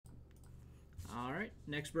right,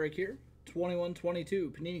 next break here.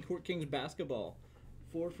 21-22 Panini Court Kings basketball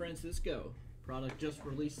for Francisco. Product just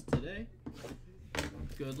released today.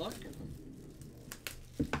 Good luck.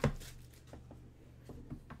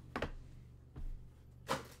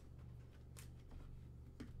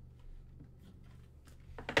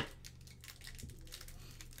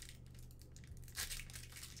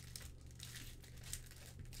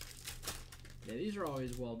 Yeah, these are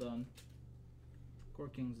always well done.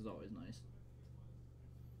 Court Kings is always nice.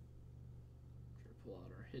 Try to pull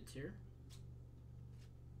out our hits here.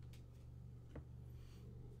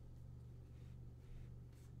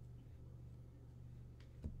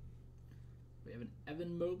 We have an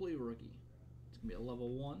Evan Mobley rookie. It's going to be a level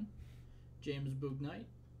 1. James Bouknight.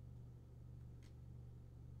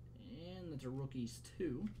 And that's a rookies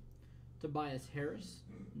 2. Tobias Harris,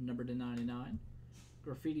 number /99.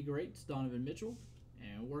 Graffiti Greats, Donovan Mitchell.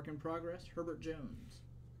 And work in progress, Herbert Jones.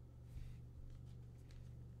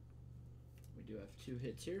 We do have 2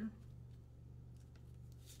 hits here.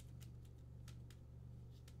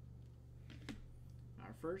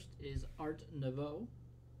 Our first is Art Nouveau,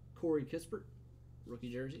 Corey Kispert,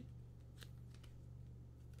 rookie jersey.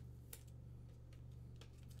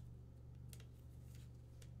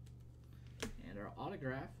 And our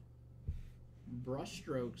autograph,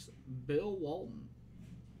 Brushstrokes, Bill Walton.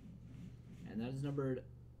 And that is numbered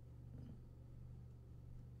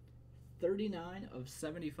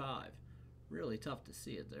 39/75. Really tough to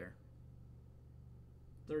see it there.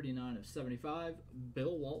 39/75,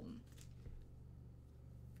 Bill Walton.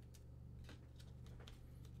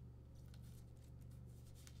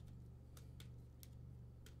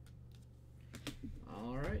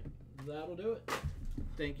 All right, that'll do it.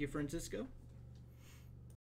 Thank you, Francisco.